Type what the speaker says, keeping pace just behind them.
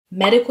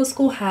Medical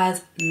school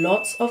has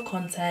lots of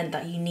content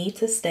that you need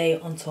to stay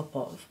on top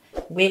of,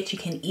 which you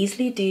can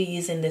easily do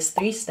using this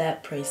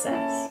 3-step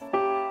process.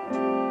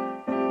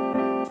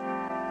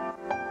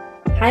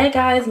 Hi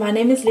guys, my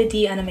name is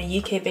Liddy and I'm a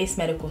UK-based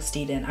medical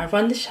student. I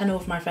run this channel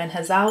with my friend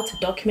Hazal to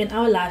document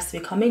our lives to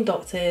becoming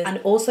doctors and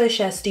also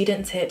share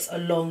student tips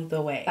along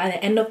the way. By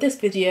the end of this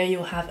video,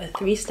 you'll have a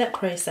 3-step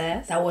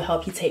process that will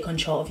help you take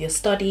control of your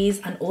studies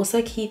and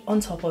also keep on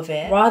top of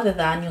it, rather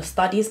than your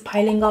studies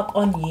piling up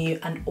on you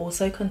and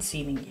also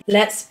consuming you.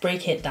 Let's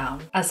break it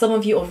down. As some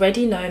of you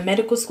already know,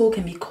 medical school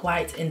can be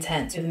quite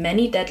intense with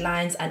many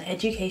deadlines and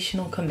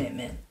educational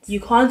commitments. You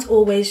can't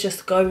always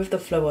just go with the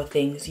flow of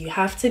things. You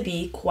have to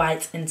be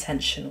quite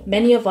intentional.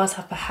 Many of us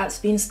have perhaps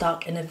been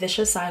stuck in a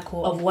vicious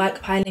cycle of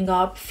work piling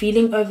up,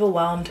 feeling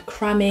overwhelmed,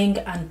 cramming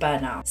and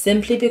burnout,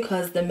 simply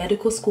because the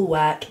medical school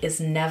work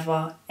is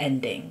never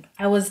ending.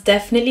 I was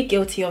definitely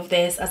guilty of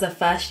this as a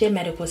first-year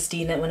medical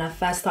student when I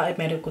first started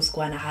medical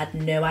school and I had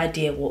no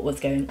idea what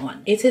was going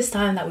on. It is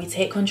time that we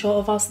take control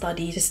of our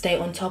studies to stay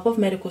on top of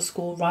medical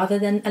school rather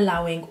than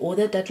allowing all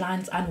the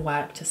deadlines and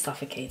work to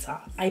suffocate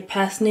us. I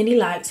personally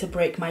like to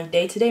break my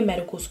day-to-day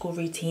medical school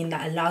routine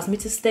that allows me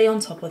to stay on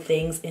top of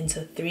things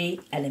into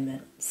 3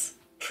 elements: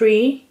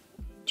 pre,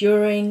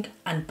 during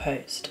and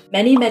post.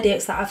 Many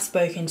medics that I've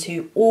spoken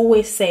to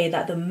always say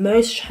that the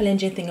most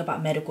challenging thing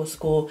about medical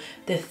school,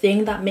 the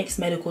thing that makes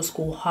medical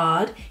school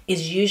hard,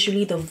 is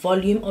usually the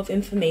volume of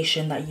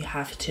information that you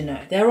have to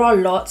know. There are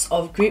lots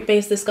of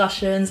group-based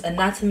discussions,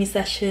 anatomy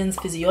sessions,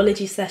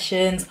 physiology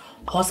sessions,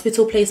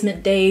 hospital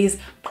placement days,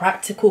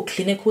 practical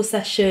clinical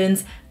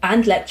sessions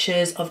and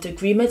lectures of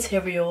degree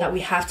material that we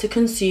have to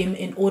consume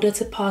in order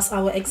to pass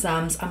our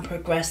exams and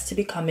progress to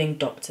becoming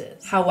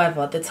doctors.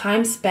 However, the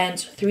time spent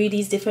through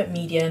these different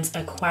mediums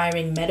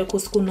acquiring medical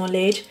school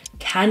knowledge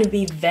can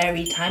be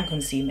very time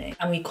consuming,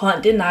 and we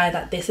can't deny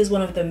that this is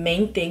one of the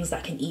main things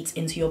that can eat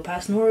into your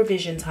personal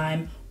revision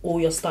time or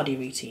your study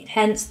routine.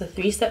 Hence, the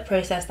 3-step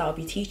process that I'll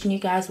be teaching you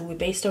guys will be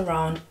based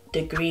around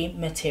degree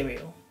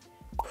material: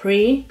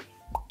 pre,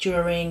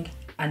 during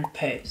and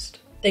post.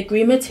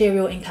 Degree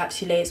material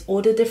encapsulates all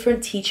the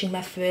different teaching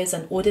methods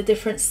and all the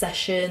different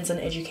sessions and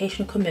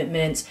educational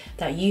commitments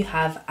that you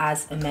have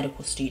as a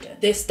medical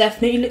student. This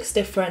definitely looks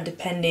different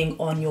depending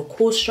on your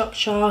course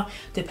structure,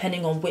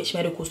 depending on which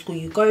medical school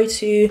you go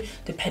to,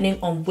 depending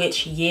on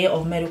which year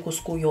of medical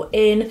school you're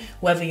in,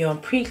 whether you're in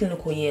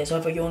preclinical years,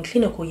 whether you're in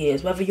clinical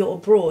years, whether you're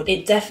abroad.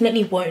 It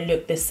definitely won't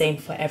look the same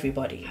for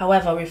everybody.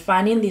 However,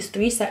 refining these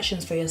 3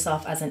 sections for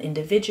yourself as an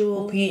individual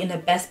will put you in the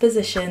best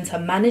position to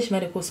manage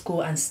medical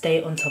school and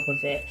stay on top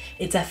of it.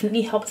 It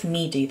definitely helped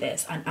me do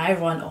this, and I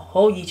run a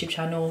whole YouTube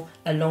channel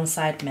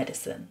alongside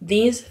medicine.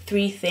 These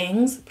 3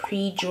 things,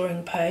 pre,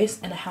 during,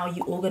 post, and how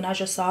you organize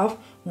yourself,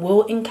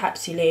 will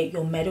encapsulate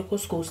your medical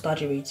school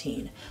study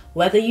routine.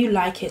 Whether you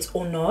like it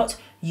or not,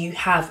 you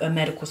have a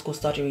medical school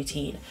study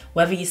routine.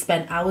 Whether you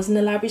spend hours in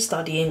the library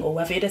studying or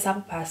whether you're the type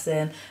of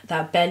person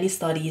that barely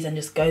studies and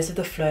just goes with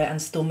the flow and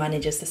still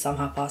manages to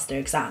somehow pass their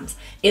exams.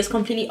 It's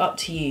completely up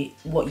to you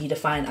what you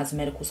define as a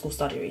medical school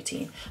study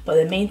routine. But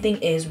the main thing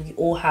is we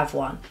all have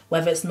one,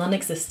 whether it's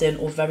non-existent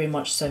or very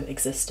much so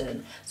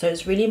existent. So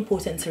it's really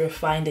important to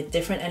refine the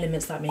different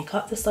elements that make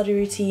up the study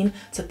routine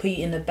to put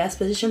you in the best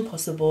position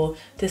possible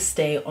to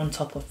stay on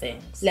top of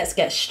things. Let's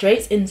get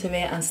straight into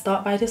it and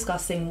start by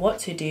discussing what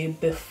to do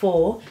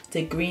before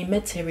degree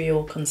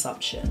material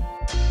consumption.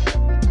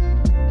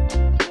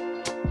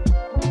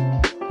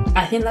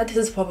 I think that this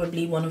is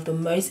probably one of the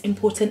most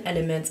important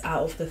elements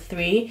out of the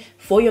 3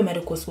 for your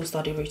medical school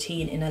study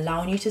routine in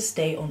allowing you to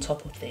stay on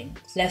top of things.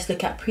 Let's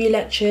look at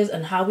pre-lectures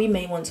and how we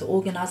may want to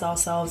organize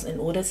ourselves in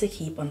order to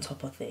keep on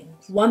top of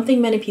things. One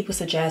thing many people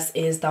suggest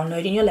is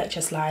downloading your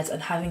lecture slides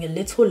and having a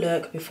little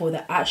look before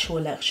the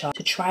actual lecture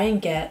to try and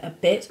get a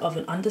bit of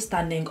an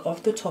understanding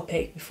of the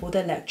topic before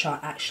the lecture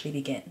actually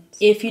begins.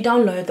 If you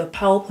download the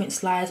PowerPoint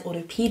slides or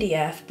the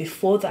PDF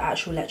before the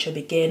actual lecture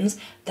begins,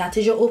 that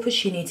is your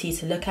opportunity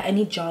to look at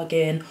any jargon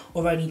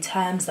or any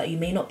terms that you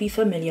may not be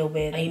familiar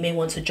with and you may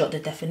want to jot the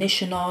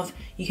definition of.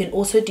 You can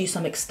also do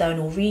some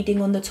external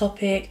reading on the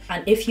topic,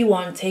 and if you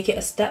want, take it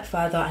a step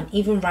further and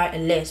even write a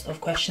list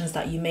of questions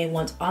that you may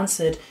want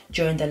answered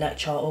during the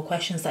lecture or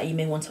questions that you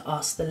may want to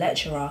ask the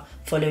lecturer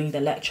following the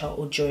lecture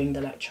or during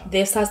the lecture.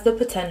 This has the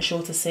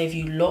potential to save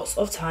you lots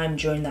of time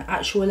during the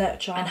actual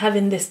lecture, and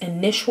having this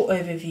initial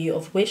overview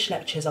of which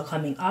lectures are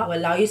coming up will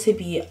allow you to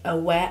be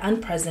aware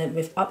and present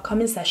with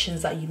upcoming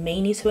sessions that you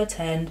may need to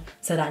attend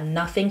so that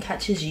nothing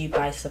catches you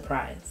by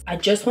surprise. I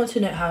just want to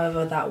note,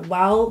 however, that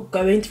while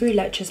going through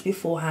lectures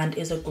beforehand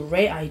is a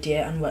great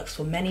idea and works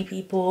for many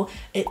people,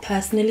 it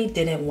personally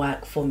didn't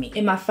work for me.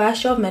 In my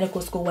first year of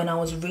medical school, when I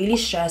was really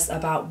stressed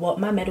about what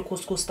my medical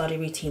school study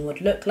routine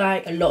would look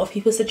like, a lot of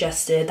people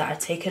suggested that I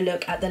take a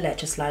look at the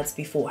lecture slides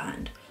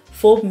beforehand.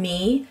 For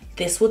me,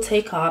 this will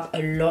take up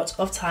a lot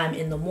of time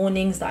in the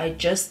mornings that I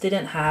just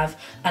didn't have,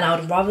 and I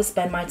would rather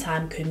spend my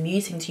time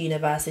commuting to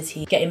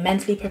university, getting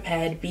mentally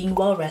prepared, being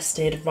well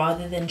rested,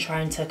 rather than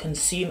trying to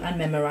consume and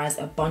memorize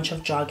a bunch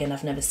of jargon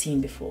I've never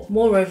seen before.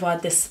 Moreover,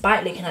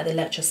 despite looking at the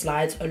lecture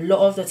slides, a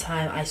lot of the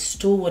time I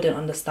still wouldn't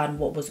understand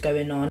what was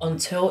going on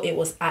until it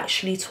was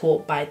actually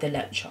taught by the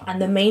lecturer.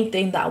 And the main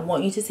thing that I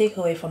want you to take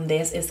away from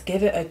this is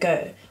give it a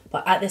go.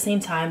 But at the same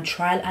time,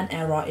 trial and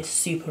error is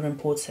super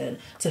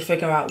important to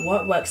figure out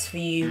what works for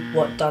you,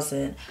 what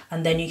doesn't,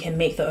 and then you can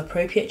make the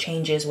appropriate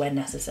changes where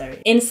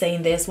necessary. In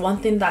saying this,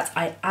 one thing that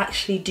I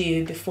actually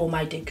do before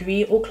my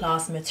degree or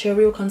class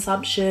material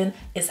consumption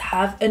is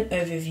have an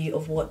overview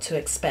of what to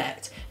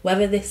expect,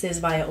 whether this is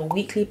via a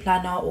weekly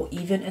planner or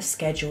even a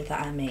schedule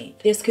that I made.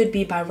 This could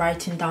be by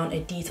writing down a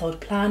detailed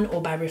plan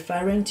or by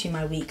referring to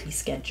my weekly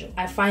schedule.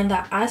 I find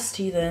that as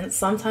students,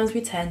 sometimes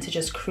we tend to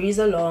just cruise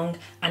along,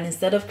 and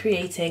instead of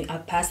creating a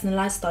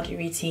personalized study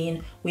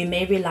routine, we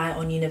may rely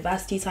on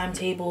university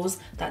timetables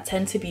that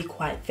tend to be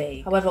quite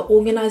vague. However,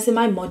 organizing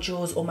my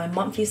modules or my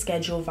monthly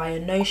schedule via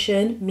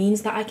Notion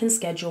means that I can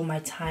schedule my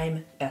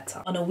time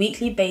better. On a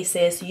weekly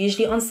basis,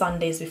 usually on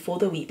Sundays before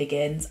the week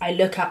begins, I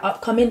look at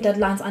upcoming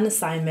deadlines and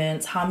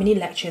assignments, how many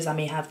lectures I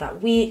may have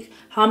that week,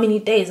 how many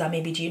days I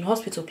may be doing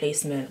hospital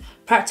placement,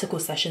 practical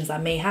sessions I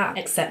may have,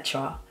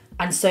 etc.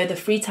 And so the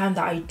free time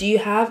that I do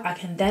have, I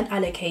can then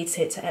allocate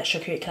it to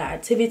extracurricular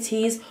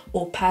activities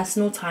or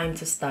personal time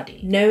to study.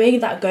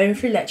 Knowing that going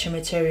through lecture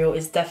material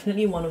is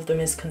definitely one of the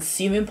most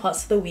consuming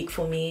parts of the week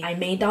for me, I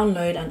may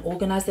download and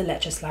organize the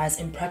lecture slides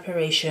in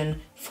preparation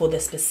for the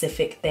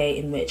specific day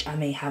in which I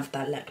may have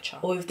that lecture.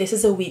 Or if this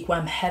is a week where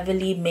I'm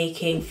heavily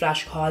making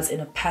flashcards in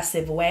a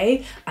passive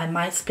way, I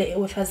might split it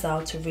with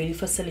Hazel to really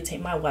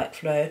facilitate my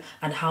workflow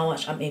and how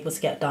much I'm able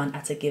to get done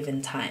at a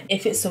given time.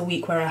 If it's a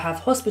week where I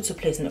have hospital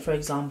placement, for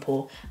example,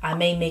 I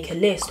may make a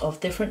list of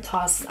different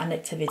tasks and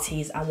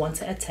activities I want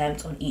to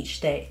attempt on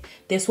each day.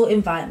 This will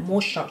invite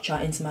more structure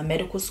into my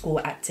medical school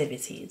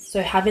activities.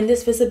 So having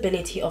this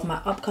visibility of my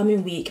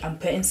upcoming week and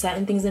putting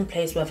certain things in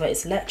place, whether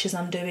it's lectures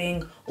I'm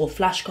doing or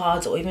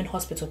flashcards or even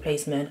hospital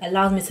placement,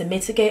 allows me to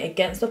mitigate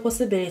against the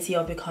possibility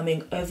of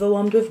becoming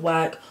overwhelmed with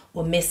work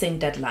or missing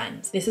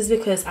deadlines. This is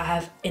because I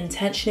have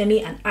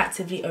intentionally and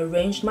actively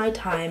arranged my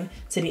time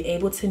to be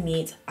able to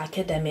meet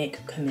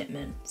academic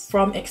commitments.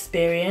 From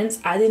experience,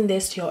 adding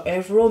this to your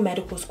overall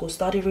medical school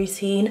study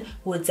routine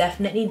will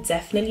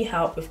definitely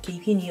help with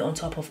keeping you on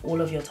top of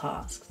all of your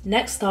tasks.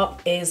 Next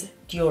up is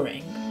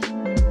during.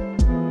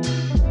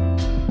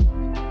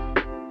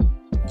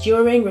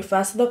 During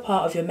refers to the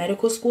part of your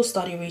medical school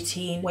study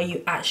routine where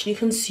you actually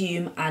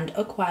consume and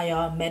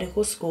acquire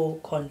medical school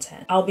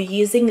content. I'll be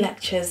using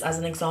lectures as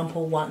an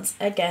example once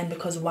again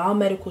because while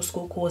medical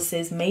school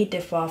courses may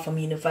differ from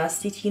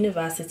university to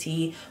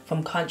university,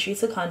 from country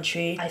to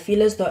country, I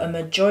feel as though a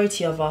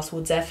majority of us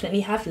will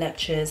definitely have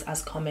lectures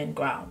as common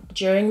ground.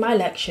 During my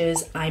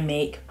lectures, I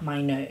make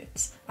my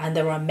notes. And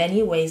there are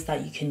many ways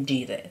that you can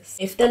do this.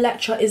 If the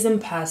lecture is in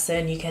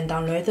person, you can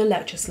download the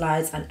lecture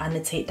slides and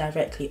annotate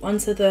directly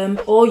onto them,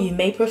 or you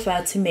may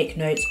prefer to make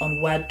notes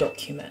on Word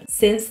documents.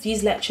 Since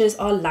these lectures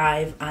are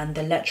live and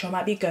the lecture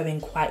might be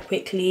going quite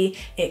quickly,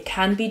 it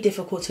can be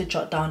difficult to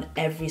jot down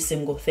every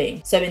single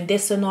thing. So in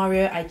this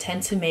scenario, I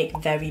tend to make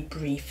very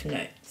brief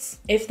notes.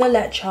 If the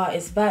lecture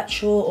is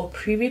virtual or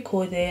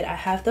pre-recorded, I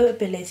have the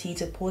ability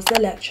to pause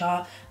the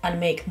lecture and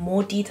make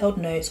more detailed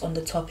notes on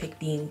the topic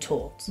being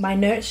taught. My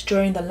notes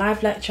during the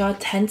live lecture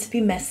tend to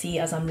be messy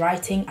as I'm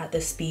writing at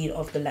the speed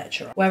of the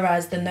lecturer,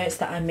 whereas the notes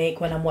that I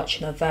make when I'm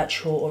watching a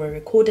virtual or a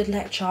recorded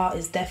lecture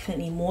is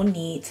definitely more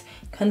neat,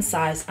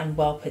 concise and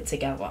well put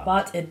together,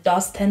 but it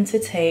does tend to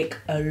take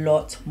a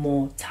lot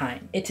more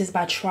time. It is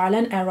by trial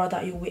and error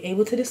that you'll be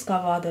able to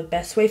discover the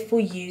best way for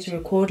you to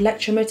record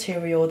lecture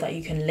material that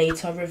you can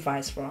later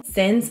revise from.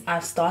 Since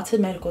I've started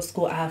medical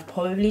school, I have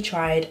probably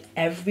tried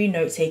every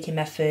note-taking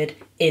method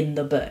in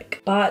the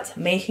book, but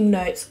making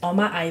notes on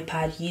my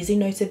iPad using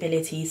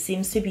Notability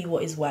seems to be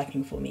what is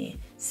working for me.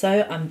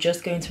 So I'm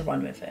just going to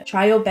run with it.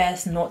 Try your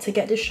best not to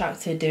get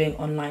distracted doing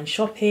online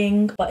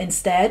shopping, but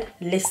instead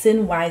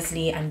listen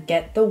wisely and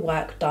get the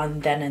work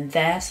done then and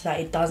there so that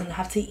it doesn't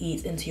have to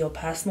eat into your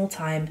personal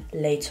time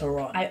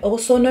later on. I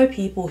also know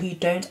people who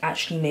don't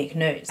actually make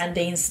notes and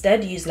they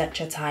instead use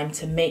lecture time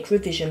to make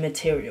revision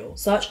material,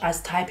 such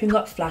as typing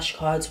up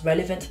flashcards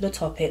relevant to the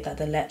topic that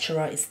the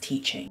lecturer is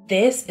teaching.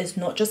 This is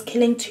not just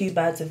killing two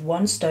birds with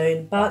one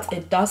stone, but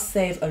it does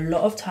save a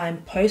lot of time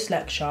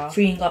post-lecture,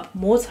 freeing up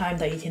more time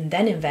that you can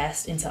then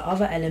invest into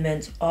other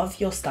elements of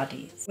your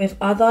studies. With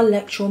other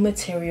lectural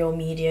material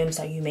mediums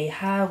that you may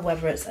have,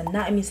 whether it's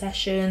anatomy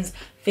sessions,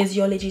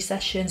 physiology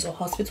sessions or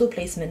hospital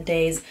placement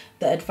days,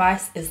 the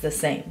advice is the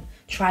same.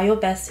 Try your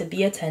best to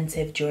be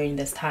attentive during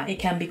this time. It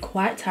can be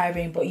quite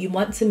tiring, but you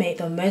want to make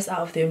the most out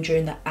of them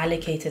during the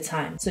allocated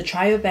time. So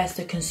try your best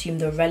to consume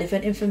the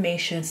relevant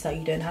information so that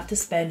you don't have to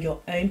spend your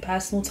own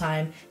personal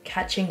time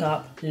catching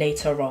up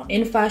later on.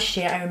 In first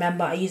year, I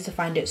remember I used to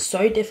find it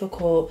so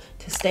difficult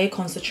to stay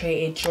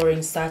concentrated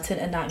during certain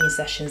anatomy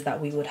sessions that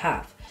we would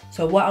have.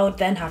 So what I would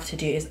then have to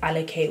do is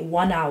allocate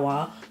 1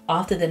 hour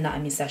after the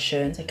anatomy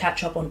session to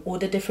catch up on all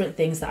the different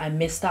things that I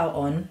missed out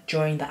on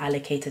during the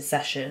allocated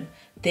session.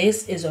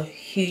 This is a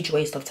huge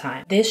waste of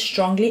time. This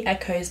strongly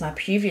echoes my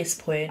previous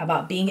point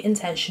about being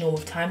intentional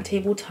with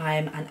timetable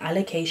time and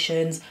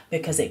allocations,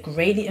 because it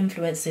greatly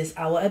influences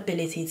our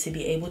ability to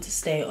be able to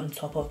stay on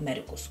top of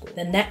medical school.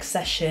 The next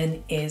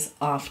session is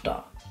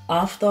after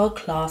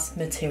class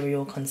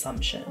material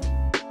consumption.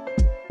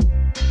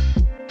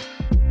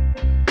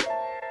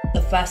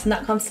 The first thing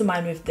that comes to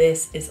mind with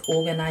this is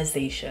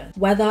organization.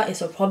 Whether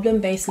it's a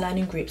problem-based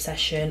learning group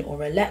session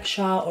or a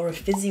lecture or a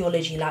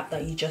physiology lab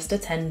that you just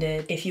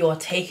attended, if you are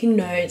taking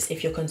notes,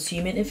 if you're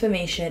consuming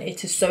information,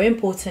 it is so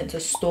important to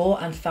store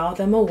and file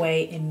them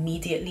away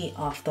immediately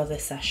after the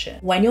session.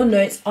 When your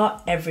notes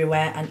are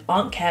everywhere and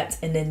aren't kept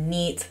in a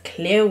neat,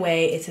 clear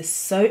way, it is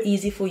so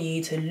easy for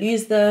you to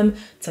lose them,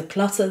 to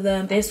clutter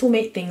them. This will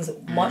make things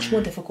much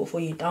more difficult for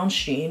you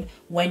downstream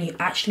when you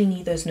actually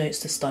need those notes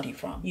to study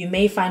from. You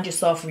may find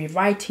yourself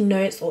rewriting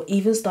notes or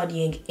even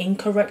studying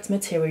incorrect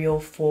material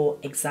for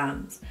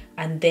exams,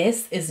 and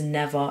this is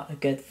never a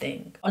good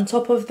thing. On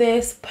top of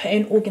this,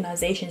 putting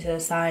organization to the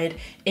side,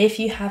 if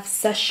you have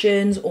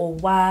sessions or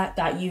work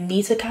that you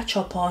need to catch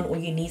up on or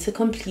you need to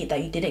complete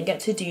that you didn't get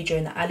to do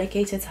during the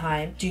allocated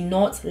time, do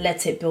not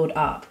let it build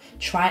up.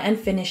 Try and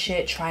finish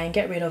it, try and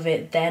get rid of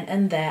it then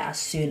and there as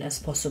soon as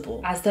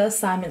possible. As the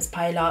assignments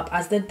pile up,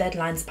 as the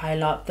deadlines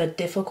pile up, the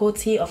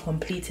difficulty of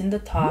completing the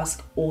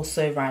task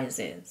also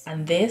rises.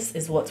 And this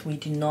is what we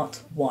do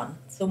not want.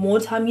 The more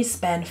time you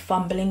spend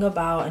fumbling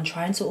about and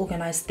trying to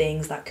organize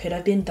things that could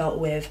have been dealt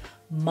with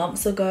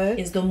months ago,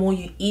 is the more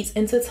you eat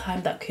into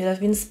time that could have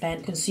been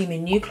spent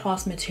consuming new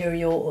class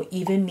material or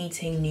even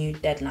meeting new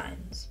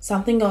deadlines.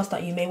 Something else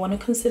that you may want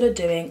to consider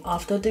doing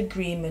after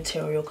degree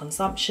material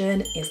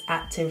consumption is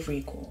active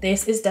recall.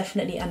 This is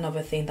definitely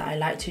another thing that I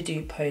like to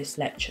do post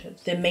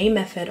lectures. The main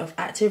method of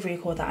active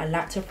recall that I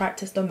like to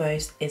practice the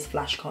most is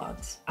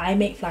flashcards. I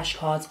make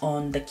flashcards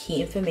on the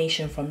key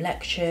information from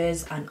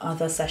lectures and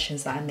other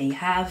sessions that I may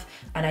have,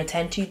 and I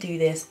tend to do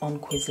this on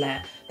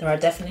Quizlet. There are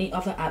definitely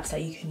other apps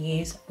that you can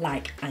use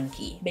like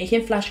Anki.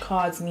 Making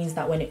flashcards means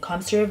that when it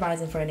comes to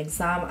revising for an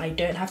exam, I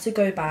don't have to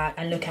go back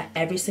and look at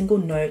every single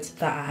note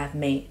that I have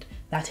made.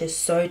 That is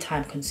so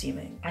time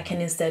consuming. I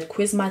can instead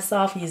quiz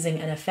myself using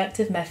an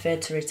effective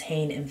method to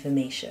retain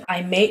information.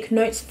 I make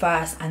notes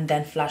first and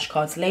then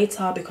flashcards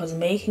later, because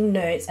making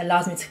notes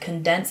allows me to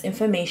condense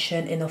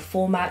information in a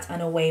format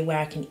and a way where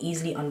I can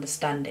easily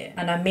understand it.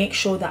 And I make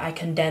sure that I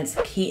condense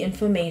key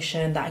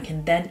information that I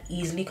can then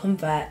easily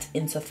convert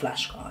into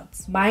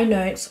flashcards. My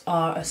notes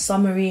are a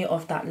summary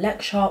of that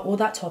lecture or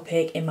that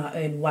topic in my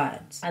own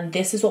words. And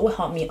this is what will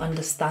help me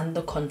understand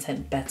the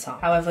content better.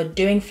 However,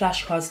 doing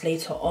flashcards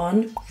later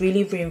on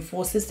really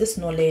reinforces this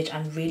knowledge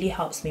and really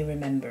helps me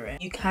remember it.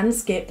 You can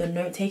skip the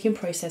note-taking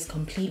process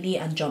completely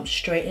and jump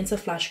straight into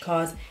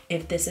flashcards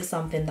if this is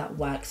something that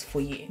works for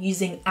you.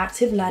 Using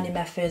active learning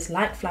methods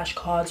like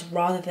flashcards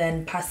rather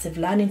than passive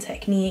learning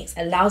techniques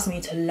allows me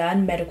to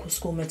learn medical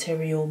school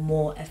material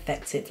more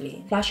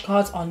effectively.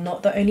 Flashcards are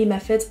not the only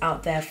methods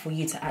out there for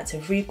you to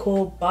active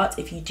recall, but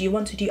if you do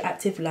want to do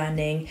active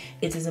learning,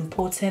 it is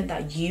important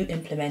that you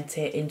implement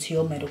it into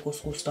your medical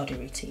school study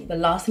routine. The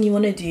last thing you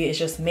want to do is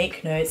just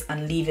make notes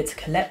and leave it to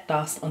collect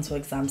dust onto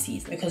exam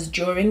season, because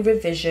during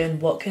revision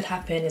what could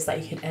happen is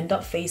that you could end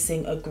up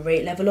facing a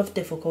great level of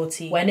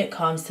difficulty when it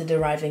comes to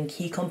deriving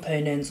key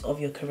components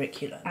of your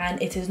curriculum.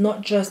 And it is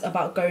not just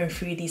about going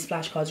through these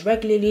flashcards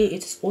regularly,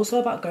 it is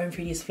also about going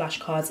through these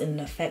flashcards in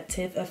an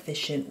effective,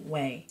 efficient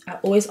way. I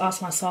always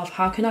ask myself,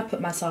 how can I put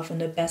myself in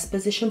the best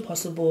position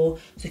possible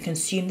to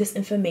consume this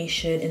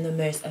information in the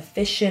most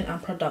efficient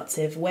and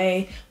productive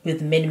way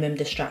with minimum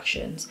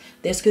distractions?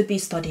 This could be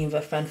studying with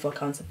a friend for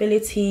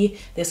accountability,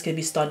 this could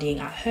be studying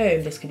at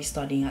home, this could be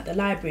studying at the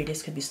library,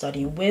 this could be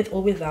studying with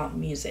or without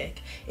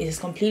music. It is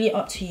completely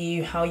up to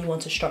you how you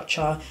want to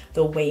structure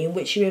the way in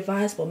which you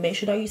revise, but make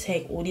sure that you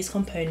take all these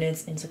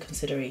components into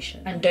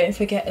consideration. And don't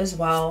forget as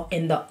well,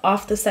 in the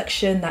after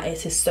section, that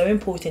it is so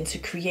important to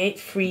create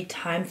free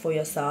time for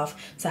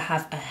yourself to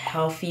have a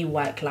healthy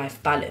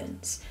work-life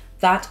balance.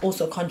 That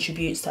also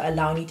contributes to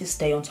allowing you to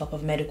stay on top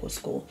of medical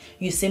school.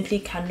 You simply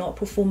cannot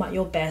perform at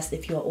your best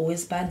if you are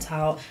always burnt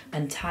out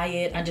and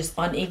tired and just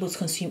unable to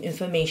consume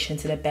information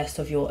to the best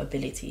of your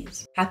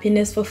abilities.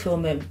 Happiness,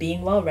 fulfillment,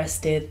 being well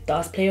rested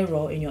does play a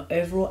role in your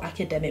overall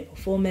academic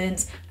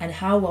performance and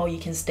how well you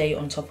can stay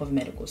on top of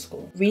medical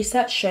school.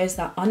 Research shows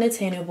that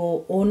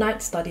unattainable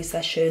all-night study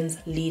sessions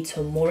lead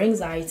to more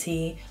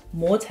anxiety,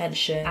 more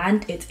tension,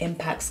 and it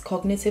impacts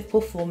cognitive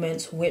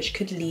performance, which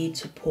could lead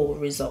to poor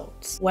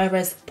results.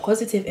 Whereas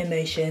positive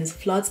emotions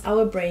floods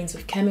our brains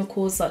with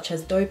chemicals such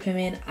as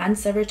dopamine and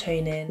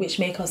serotonin, which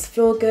make us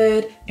feel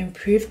good,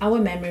 improve our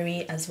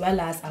memory, as well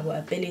as our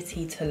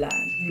ability to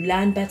learn. You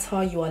learn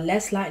better, you are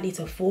less likely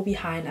to fall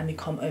behind and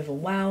become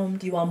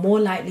overwhelmed, you are more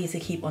likely to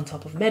keep on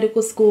top of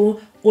medical school.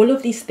 All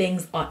of these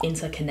things are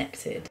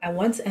interconnected. I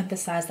want to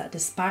emphasize that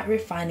despite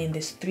refining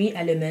these 3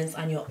 elements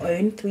and your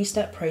own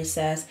 3-step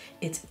process,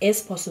 it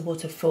is possible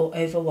to feel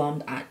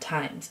overwhelmed at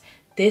times.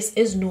 This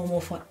is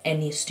normal for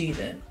any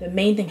student. The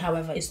main thing,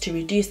 however, is to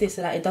reduce this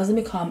so that it doesn't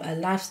become a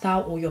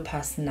lifestyle or your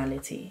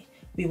personality.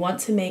 We want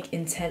to make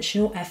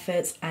intentional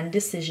efforts and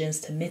decisions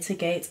to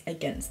mitigate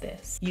against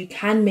this. You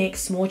can make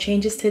small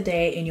changes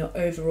today in your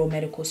overall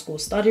medical school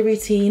study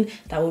routine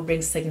that will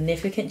bring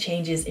significant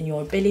changes in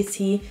your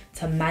ability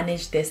to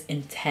manage this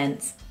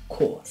intense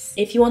course.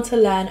 If you want to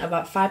learn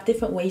about 5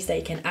 different ways that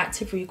you can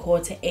active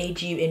recall to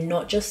aid you in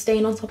not just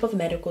staying on top of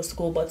medical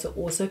school but to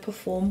also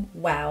perform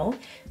well,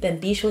 then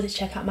be sure to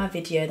check out my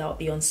video that will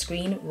be on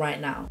screen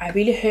right now. I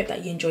really hope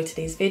that you enjoyed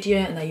today's video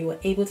and that you were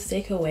able to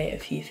take away a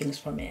few things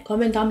from it.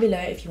 Comment down below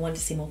if you want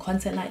to see more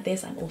content like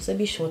this, and also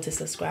be sure to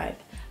subscribe.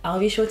 I'll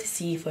be sure to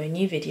see you for a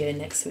new video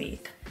next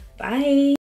week. Bye!